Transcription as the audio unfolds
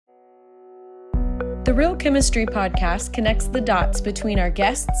The Real Chemistry podcast connects the dots between our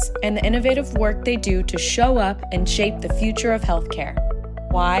guests and the innovative work they do to show up and shape the future of healthcare.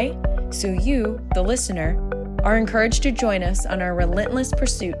 Why? So you, the listener, are encouraged to join us on our relentless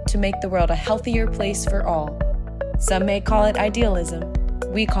pursuit to make the world a healthier place for all. Some may call it idealism.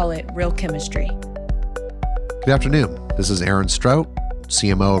 We call it real chemistry. Good afternoon. This is Aaron Strout,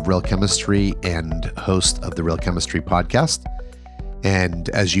 CMO of Real Chemistry and host of the Real Chemistry podcast. And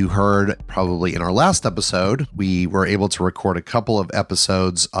as you heard probably in our last episode, we were able to record a couple of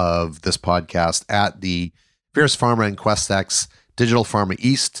episodes of this podcast at the Fierce Pharma and QuestX Digital Pharma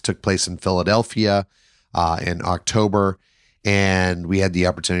East. Took place in Philadelphia in October. And we had the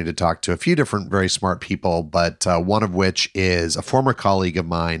opportunity to talk to a few different very smart people, but one of which is a former colleague of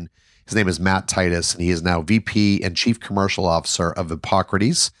mine. His name is Matt Titus, and he is now VP and Chief Commercial Officer of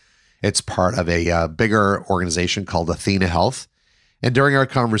Epocrates. It's part of a bigger organization called Athena Health. And during our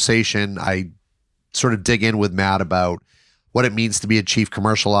conversation, I sort of dig in with Matt about what it means to be a chief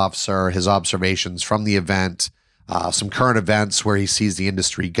commercial officer, his observations from the event, some current events where he sees the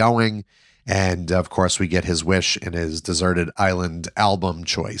industry going. And of course, we get his wish and his Deserted Island album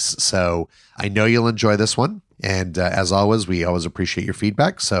choice. So I know you'll enjoy this one. And as always, we always appreciate your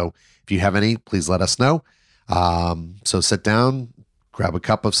feedback. So if you have any, please let us know. So sit down, grab a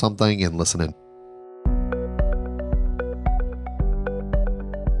cup of something, and listen in.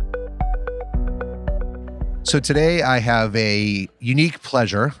 So today I have a unique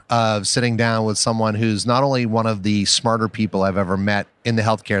pleasure of sitting down with someone who's not only one of the smarter people I've ever met in the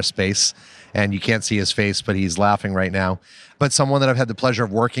healthcare space, and you can't see his face, but he's laughing right now, but someone that I've had the pleasure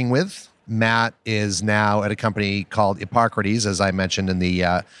of working with. Matt is now at a company called Epocrates, as I mentioned in the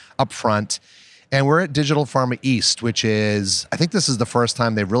upfront. And we're at Digital Pharma East, which is, I think this is the first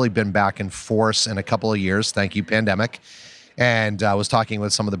time they've really been back in force in a couple of years. Thank you, pandemic. And I was talking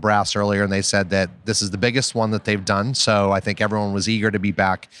with some of the brass earlier, and they said that this is the biggest one that they've done. So I think everyone was eager to be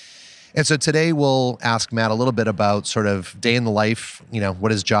back. And so today we'll ask Matt a little bit about sort of day in the life,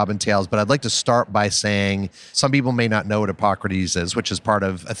 what his job entails. But I'd like to start by saying some people may not know what Epocrates is, which is part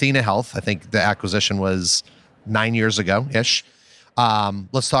of Athena Health. I think the acquisition was 9 years ago-ish.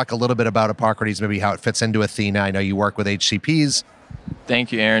 Let's talk a little bit about Epocrates, maybe how it fits into Athena. I know you work with HCPs.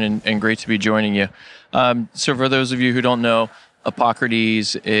 Thank you, Aaron, and great to be joining you. So for those of you who don't know,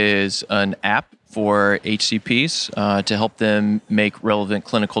 Epocrates is an app for HCPs to help them make relevant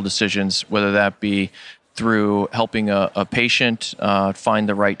clinical decisions, whether that be through helping a patient find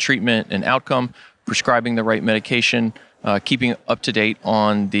the right treatment and outcome, prescribing the right medication, keeping up to date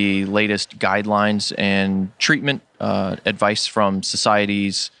on the latest guidelines and treatment advice from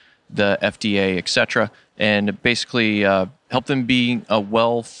societies, the FDA, etc., and basically help them be a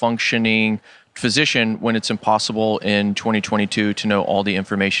well-functioning physician when it's impossible in 2022 to know all the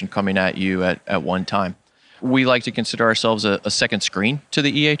information coming at you at one time. We like to consider ourselves a second screen to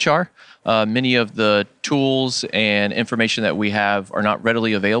the EHR. Many of the tools and information that we have are not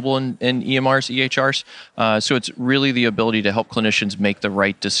readily available in EMRs, EHRs. So it's really the ability to help clinicians make the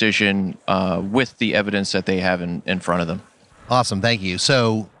right decision with the evidence that they have in front of them. Awesome. Thank you.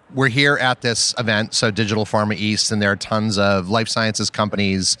 So we're here at this event, so Digital Pharma East, and there are tons of life sciences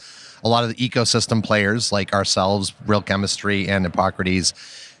companies, a lot of the ecosystem players like ourselves, Real Chemistry and Epocrates.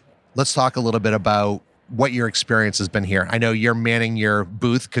 Let's talk a little bit about what your experience has been here. I know you're manning your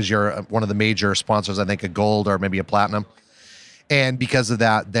booth because you're one of the major sponsors, I think a gold or maybe a platinum. And because of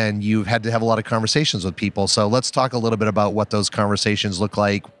that, then you've had to have a lot of conversations with people. So let's talk a little bit about what those conversations look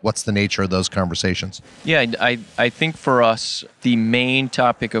like. What's the nature of those conversations? Yeah, I think for us, the main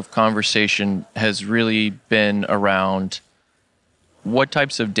topic of conversation has really been around what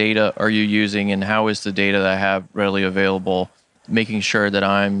types of data are you using and how is the data that I have readily available, making sure that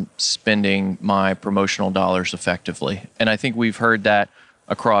I'm spending my promotional dollars effectively. And I think we've heard that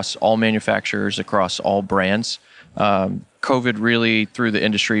across all manufacturers, across all brands. COVID really threw the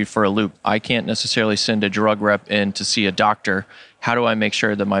industry for a loop. I can't necessarily send a drug rep in to see a doctor. How do I make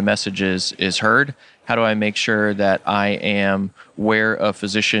sure that my message is heard? How do I make sure that I am where a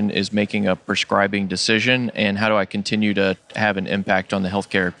physician is making a prescribing decision? And how do I continue to have an impact on the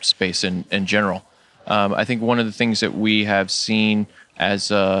healthcare space in general? I think one of the things that we have seen as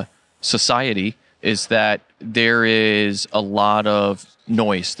a society is that there is a lot of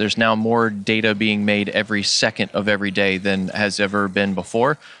noise. There's now more data being made every second of every day than has ever been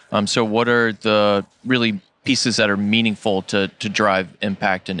before. So what are the really pieces that are meaningful to drive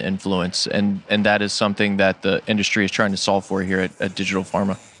impact and influence? And that is something that the industry is trying to solve for here at Digital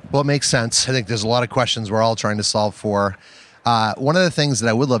Pharma. Well, it makes sense. I think there's a lot of questions we're all trying to solve for. One of the things that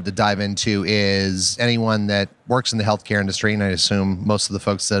I would love to dive into is anyone that works in the healthcare industry, and I assume most of the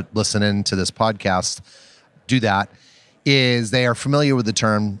folks that listen into this podcast do that, is they are familiar with the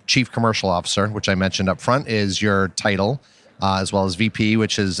term Chief Commercial Officer, which I mentioned up front is your title, as well as VP,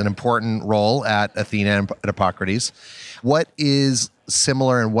 which is an important role at Athena and at Epocrates. What is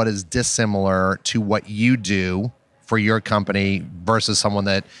similar and what is dissimilar to what you do for your company versus someone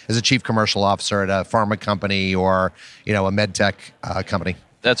that is a chief commercial officer at a pharma company or, a med tech company?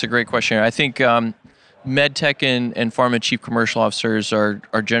 That's a great question. I think med tech and pharma chief commercial officers are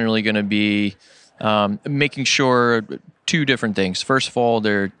generally going to be making sure two different things. First of all,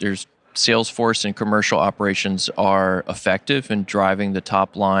 there's Salesforce and commercial operations are effective in driving the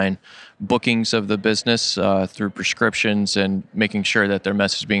top line bookings of the business through prescriptions and making sure that their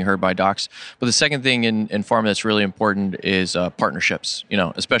message is being heard by docs. But the second thing in pharma that's really important is partnerships,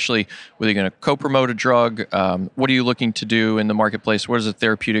 especially whether you're going to co-promote a drug, what are you looking to do in the marketplace? What is the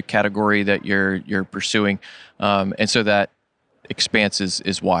therapeutic category that you're pursuing? And so that expanse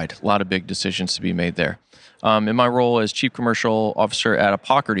is wide. A lot of big decisions to be made there. In my role as Chief Commercial Officer at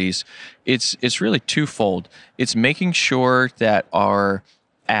Epocrates, it's really twofold. It's making sure that our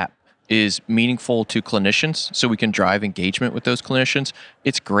app is meaningful to clinicians so we can drive engagement with those clinicians.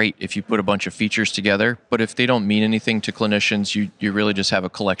 It's great if you put a bunch of features together, but if they don't mean anything to clinicians, you really just have a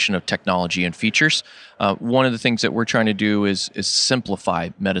collection of technology and features. One of the things that we're trying to do is simplify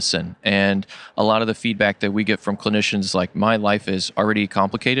medicine. And a lot of the feedback that we get from clinicians, like, my life is already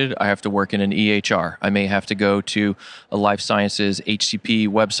complicated. I have to work in an EHR. I may have to go to a life sciences HCP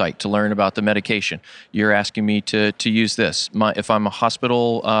website to learn about the medication. You're asking me to use this. If I'm a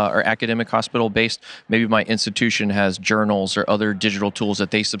hospital or academic hospital based, maybe my institution has journals or other digital tools that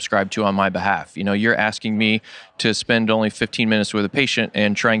they subscribe to on my behalf. You're asking me to spend only 15 minutes with a patient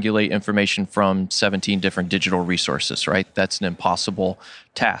and triangulate information from 17 different digital resources, right? That's an impossible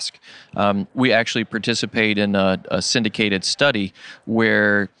task. We actually participate in a syndicated study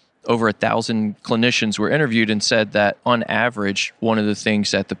where over 1,000 clinicians were interviewed and said that on average, one of the things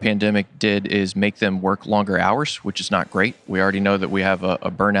that the pandemic did is make them work longer hours, which is not great. We already know that we have a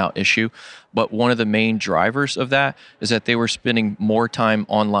burnout issue. But one of the main drivers of that is that they were spending more time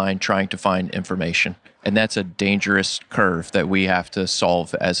online trying to find information. And that's a dangerous curve that we have to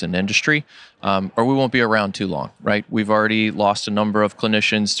solve as an industry, or we won't be around too long, right? We've already lost a number of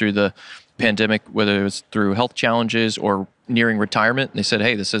clinicians through the pandemic, whether it was through health challenges or nearing retirement. They said,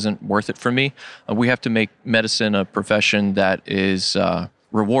 hey, this isn't worth it for me. We have to make medicine a profession that is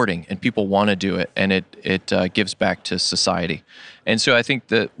rewarding and people want to do it, and it gives back to society. And so I think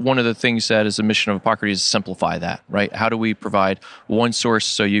that one of the things that is the mission of Epocrates is simplify that, right? How do we provide one source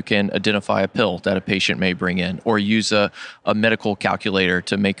so you can identify a pill that a patient may bring in, or use a medical calculator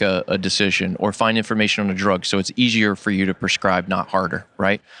to make a decision, or find information on a drug so it's easier for you to prescribe, not harder,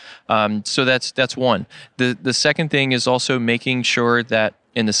 right? So that's one. The second thing is also making sure that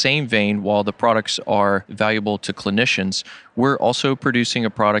in the same vein, while the products are valuable to clinicians, we're also producing a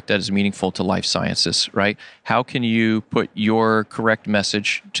product that is meaningful to life sciences, right? How can you put your correct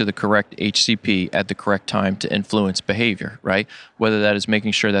message to the correct HCP at the correct time to influence behavior, right? Whether that is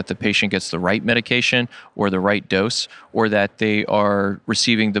making sure that the patient gets the right medication or the right dose, or that they are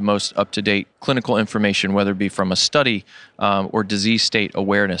receiving the most up-to-date clinical information, whether it be from a study or disease state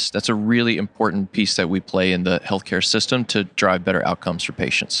awareness. That's a really important piece that we play in the healthcare system to drive better outcomes for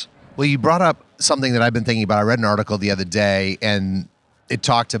patients. Well, you brought up something that I've been thinking about. I read an article the other day, and it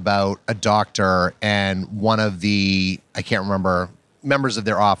talked about a doctor and one of the, I can't remember, members of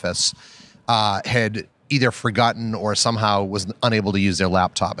their office had either forgotten or somehow was unable to use their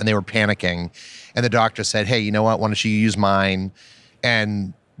laptop, and they were panicking. And the doctor said, hey, you know what, why don't you use mine?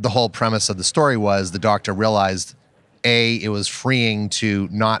 And the whole premise of the story was the doctor realized, A, it was freeing to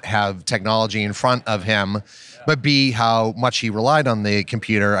not have technology in front of him, but B, how much he relied on the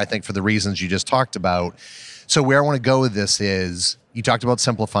computer, I think for the reasons you just talked about. So where I want to go with this is, you talked about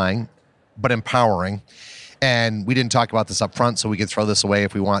simplifying, but empowering. And we didn't talk about this up front, so we could throw this away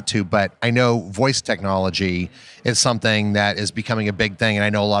if we want to, but I know voice technology is something that is becoming a big thing. And I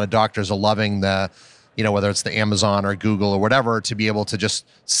know a lot of doctors are loving the, whether it's the Amazon or Google or whatever, to be able to just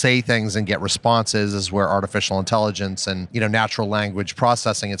say things and get responses, is where artificial intelligence and, natural language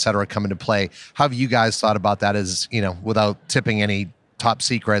processing, et cetera, come into play. How have you guys thought about that as, without tipping any top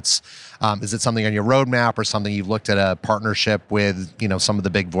secrets? Is it something on your roadmap or something you've looked at a partnership with, some of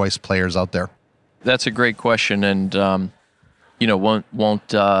the big voice players out there? That's a great question, and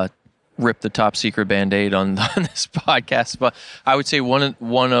won't rip the top secret Band-Aid on this podcast. But I would say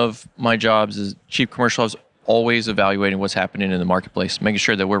one of my jobs as Chief Commercial always evaluating what's happening in the marketplace, making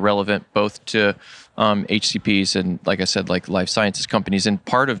sure that we're relevant both to HCPs and, like I said, like life sciences companies. And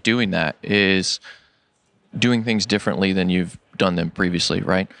part of doing that is doing things differently than you've done them previously,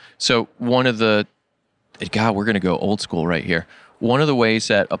 right? So we're going to go old school right here. One of the ways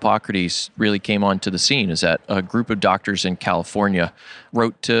that Epocrates really came onto the scene is that a group of doctors in California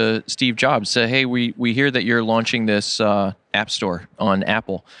wrote to Steve Jobs, said, hey, we hear that you're launching this app store on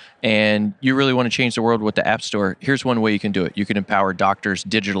Apple, and you really want to change the world with the app store. Here's one way you can do it. You can empower doctors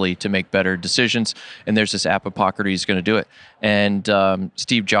digitally to make better decisions, and there's this app Epocrates going to do it. And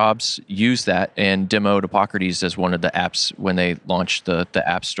Steve Jobs used that and demoed Epocrates as one of the apps when they launched the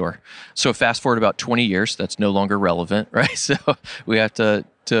app store. So fast forward about 20 years, that's no longer relevant, right? So we have to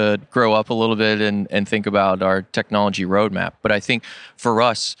grow up a little bit and think about our technology roadmap. But I think for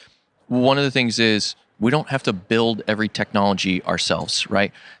us, one of the things is we don't have to build every technology ourselves,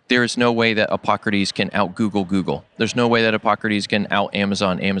 right? There is no way that Epocrates can out Google. There's no way that Epocrates can out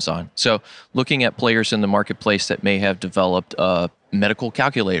Amazon. So looking at players in the marketplace that may have developed a medical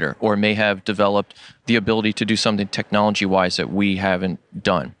calculator or may have developed the ability to do something technology-wise that we haven't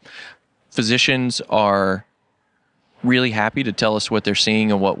done. Physicians are really happy to tell us what they're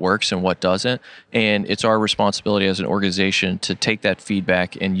seeing and what works and what doesn't. And it's our responsibility as an organization to take that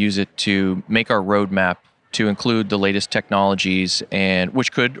feedback and use it to make our roadmap to include the latest technologies, and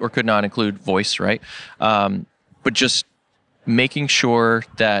which could or could not include voice, right? But just making sure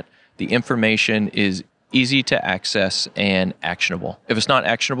that the information is easy to access and actionable. If it's not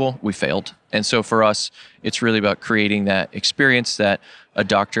actionable, we failed. And so for us, it's really about creating that experience that a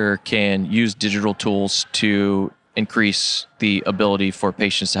doctor can use digital tools to increase the ability for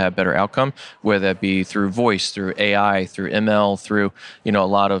patients to have better outcome, whether that be through voice, through AI, through ML, through a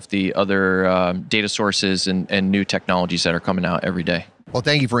lot of the other data sources and new technologies that are coming out every day. Well,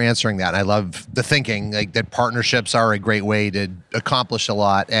 thank you for answering that. I love the thinking like that partnerships are a great way to accomplish a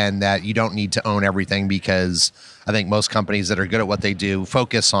lot, and that you don't need to own everything, because I think most companies that are good at what they do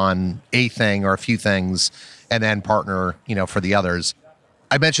focus on a thing or a few things and then partner, for the others.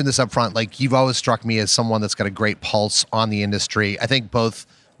 I mentioned this up front, like you've always struck me as someone that's got a great pulse on the industry. I think both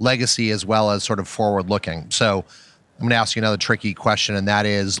legacy as well as sort of forward looking. So I'm going to ask you another tricky question, and that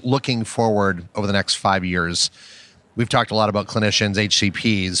is looking forward over the next 5 years. We've talked a lot about clinicians,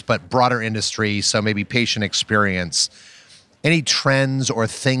 HCPs, but broader industry, so maybe patient experience. Any trends or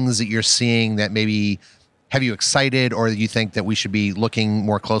things that you're seeing that maybe have you excited, or you think that we should be looking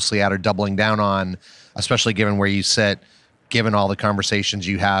more closely at or doubling down on, especially given where you sit, given all the conversations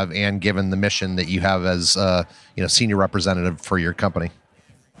you have, and given the mission that you have as senior representative for your company?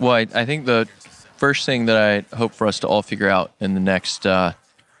 Well, I think the first thing that I hope for us to all figure out in the next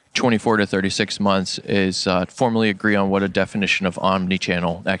 24 to 36 months is formally agree on what a definition of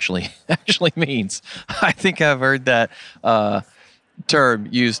omnichannel actually means. I think I've heard that term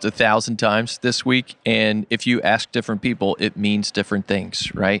used 1,000 times this week, and if you ask different people, it means different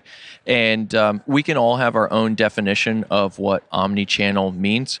things, right? And we can all have our own definition of what omnichannel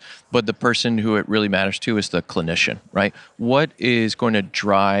means, but the person who it really matters to is the clinician, right? What is going to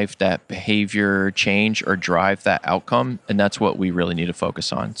drive that behavior change or drive that outcome? And that's what we really need to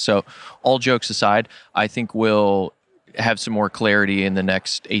focus on. So all jokes aside, I think we'll have some more clarity in the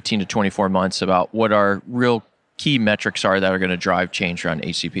next 18 to 24 months about what our real key metrics are that are going to drive change around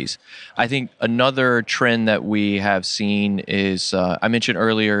HCPs. I think another trend that we have seen is, I mentioned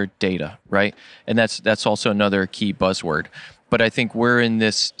earlier, data, right? And that's also another key buzzword. But I think we're in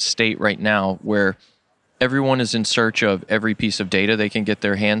this state right now where everyone is in search of every piece of data they can get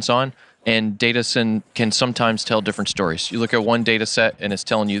their hands on, and data can sometimes tell different stories. You look at one data set and it's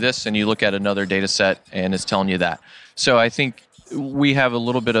telling you this, and you look at another data set and it's telling you that. So I think we have a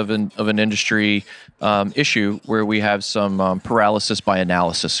little bit of an industry issue where we have some paralysis by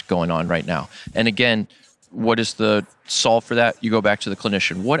analysis going on right now. And again, what is the solve for that? You go back to the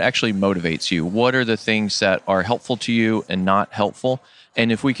clinician. What actually motivates you? What are the things that are helpful to you and not helpful?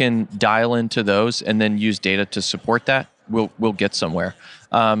 And if we can dial into those and then use data to support that, we'll get somewhere.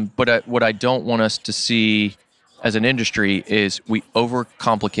 But what I don't want us to see as an industry is we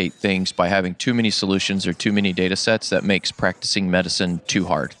overcomplicate things by having too many solutions or too many data sets that makes practicing medicine too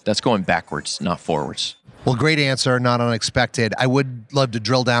hard. That's going backwards, not forwards. Well, great answer, not unexpected. I would love to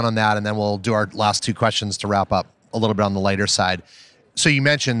drill down on that, and then we'll do our last two questions to wrap up a little bit on the lighter side. So you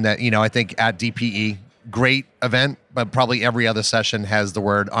mentioned that, I think at DPE, great event, but probably every other session has the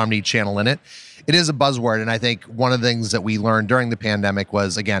word omni-channel in it. It is a buzzword, and I think one of the things that we learned during the pandemic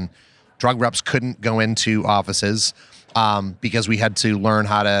was, again, drug reps couldn't go into offices because we had to learn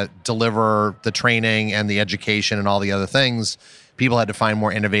how to deliver the training and the education and all the other things. people had to find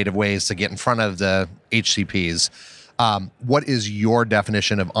more innovative ways to get in front of the HCPs. What is your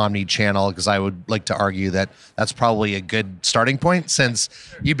definition of omni-channel? Because I would like to argue that that's probably a good starting point, since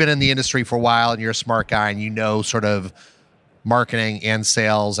you've been in the industry for a while and you're a smart guy and you know sort of marketing and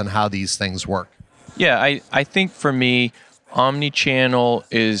sales and how these things work. Yeah, I think for me, omni-channel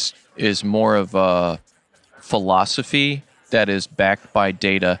is more of a philosophy that is backed by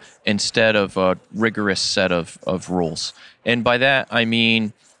data instead of a rigorous set of rules. And by that, I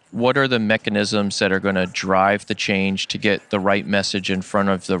mean, what are the mechanisms that are going to drive the change to get the right message in front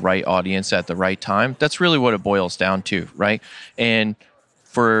of the right audience at the right time? That's really what it boils down to, right? And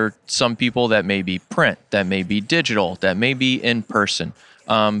for some people, that may be print, that may be digital, that may be in person.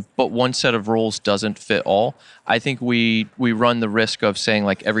 But one set of rules doesn't fit all. I think we run the risk of saying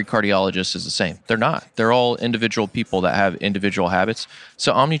like every cardiologist is the same. They're not. They're all individual people that have individual habits.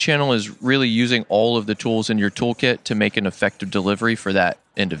 So omnichannel is really using all of the tools in your toolkit to make an effective delivery for that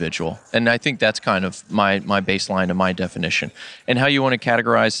individual. And I think that's kind of my baseline and my definition. And how you want to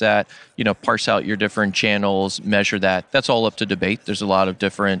categorize that, parse out your different channels, measure that, that's all up to debate. There's a lot of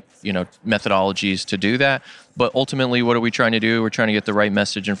different, methodologies to do that. But ultimately, what are we trying to do? We're trying to get the right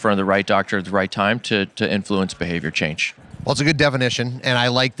message in front of the right doctor at the right time to influence behavior change. Well, it's a good definition. And I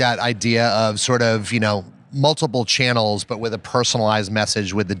like that idea of sort of, multiple channels, but with a personalized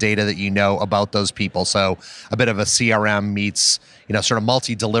message with the data that you know about those people. So a bit of a CRM meets, sort of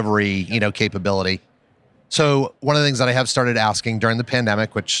multi-delivery, capability. So one of the things that I have started asking during the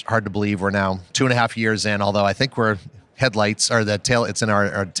pandemic, which hard to believe we're now 2.5 years in, although I think we're headlights or the tail, it's in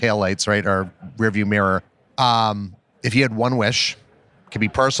our tail lights, right? Our rearview mirror. If you had one wish, it could be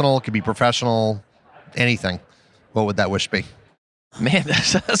personal, it could be professional, anything, what would that wish be? Man,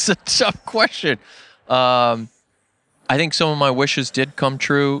 that's a tough question. I think some of my wishes did come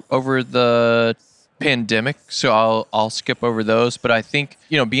true over the pandemic, so I'll skip over those. But I think,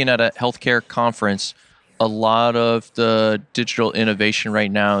 being at a healthcare conference, a lot of the digital innovation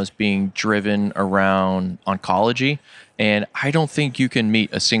right now is being driven around oncology. And I don't think you can meet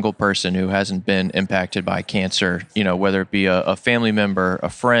a single person who hasn't been impacted by cancer, whether it be a family member, a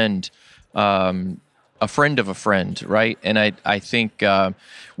friend of a friend, right? And I think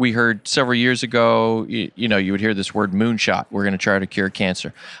we heard several years ago, you would hear this word moonshot. We're going to try to cure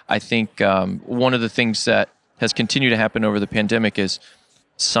cancer. I think one of the things that has continued to happen over the pandemic is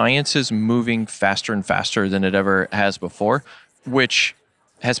science is moving faster and faster than it ever has before, which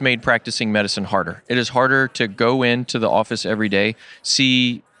has made practicing medicine harder. It is harder to go into the office every day,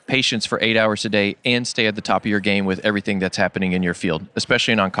 see patients for 8 hours a day, and stay at the top of your game with everything that's happening in your field,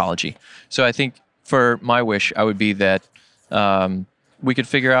 especially in oncology. So I think for my wish, I would be that we could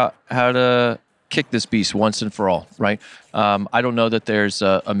figure out how to kick this beast once and for all, right? I don't know that there's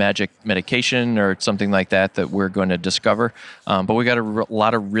a magic medication or something like that we're going to discover, but we got a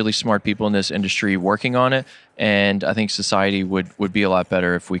lot of really smart people in this industry working on it, and I think society would be a lot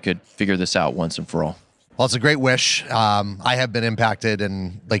better if we could figure this out once and for all. Well, it's a great wish. I have been impacted,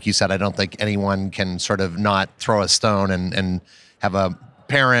 and like you said, I don't think anyone can sort of not throw a stone and have a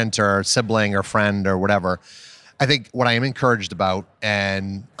parent or sibling or friend or whatever. I think what I am encouraged about,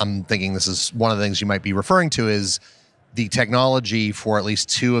 and I'm thinking this is one of the things you might be referring to, is the technology for at least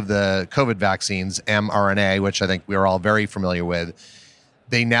 2 of the COVID vaccines, mRNA, which I think we're all very familiar with.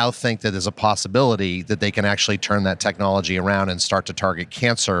 They now think that there's a possibility that they can actually turn that technology around and start to target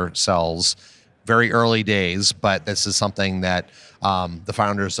cancer cells. Very early days, but this is something that the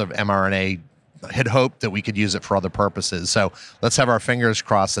founders of mRNA had hoped that we could use it for other purposes. So let's have our fingers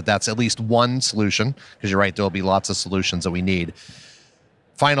crossed that that's at least one solution, because you're right, there'll be lots of solutions that we need.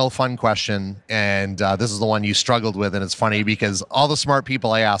 Final fun question, and this is the one you struggled with, and it's funny because all the smart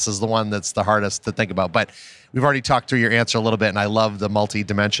people I ask is the one that's the hardest to think about. But we've already talked through your answer a little bit, and I love the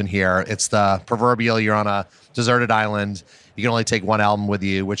multi-dimension here. It's the proverbial, you're on a deserted island, you can only take one album with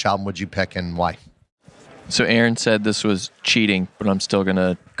you. Which album would you pick and why? So Aaron said this was cheating, but I'm still going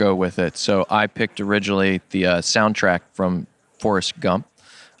to go with it. So I picked originally the soundtrack from Forrest Gump.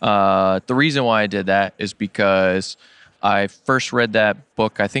 The reason why I did that is because I first read that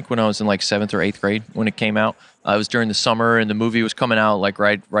book, I think when I was in like 7th or 8th grade when it came out. It was during the summer and the movie was coming out like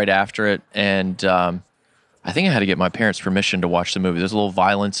right after it. And I think I had to get my parents' permission to watch the movie. There's a little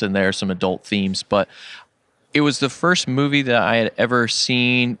violence in there, some adult themes, but it was the first movie that I had ever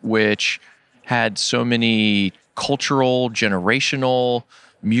seen which had so many cultural, generational,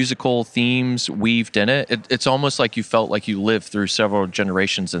 musical themes weaved in it. It's almost like you felt like you lived through several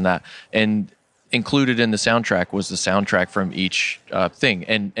generations in that. And included in the soundtrack was the soundtrack from each thing.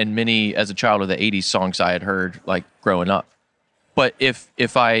 And many, as a child of the 80s, songs I had heard like growing up. But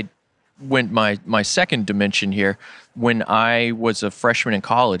if I when my second dimension here, when I was a freshman in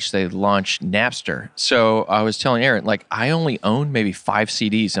college, they launched Napster. So I was telling Aaron, like, I only owned maybe 5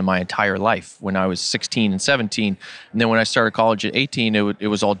 CDs in my entire life when I was 16 and 17. And then when I started college at 18, it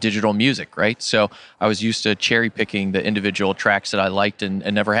was all digital music, right? So I was used to cherry picking the individual tracks that I liked and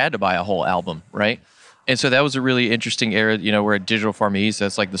never had to buy a whole album, right? And so that was a really interesting era. We're at Digital Farmese.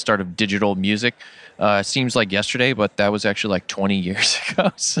 That's like the start of digital music. Seems like yesterday, but that was actually like 20 years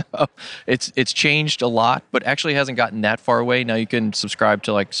ago. So it's changed a lot, but actually hasn't gotten that far away. Now you can subscribe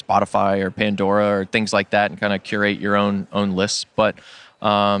to like Spotify or Pandora or things like that and kind of curate your own lists. But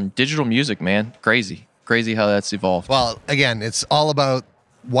digital music, man, crazy how that's evolved. Well, again, it's all about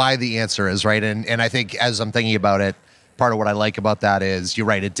why the answer is, right? And I think as I'm thinking about it, part of what I like about that is, you're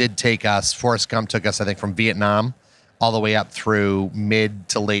right, it did take us, Forrest Gump took us, I think, from Vietnam all the way up through mid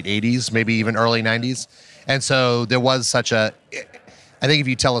to late 80s, maybe even early 90s. And so there was I think if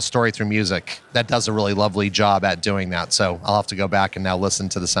you tell a story through music, that does a really lovely job at doing that. So I'll have to go back and now listen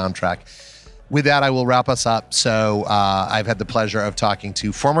to the soundtrack. With that, I will wrap us up. So I've had the pleasure of talking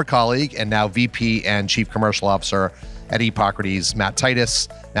to former colleague and now VP and Chief Commercial Officer at Epocrates, Matt Titus.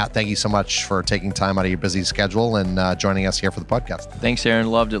 Matt, thank you so much for taking time out of your busy schedule and joining us here for the podcast. Thanks,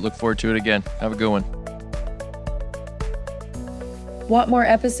 Aaron. Loved it. Look forward to it again. Have a good one. Want more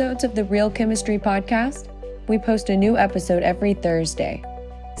episodes of the Real Chemistry Podcast? We post a new episode every Thursday.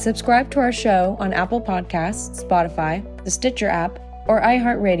 Subscribe to our show on Apple Podcasts, Spotify, the Stitcher app, or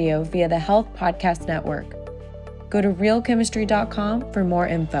iHeartRadio via the Health Podcast Network. Go to realchemistry.com for more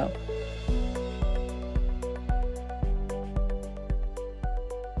info.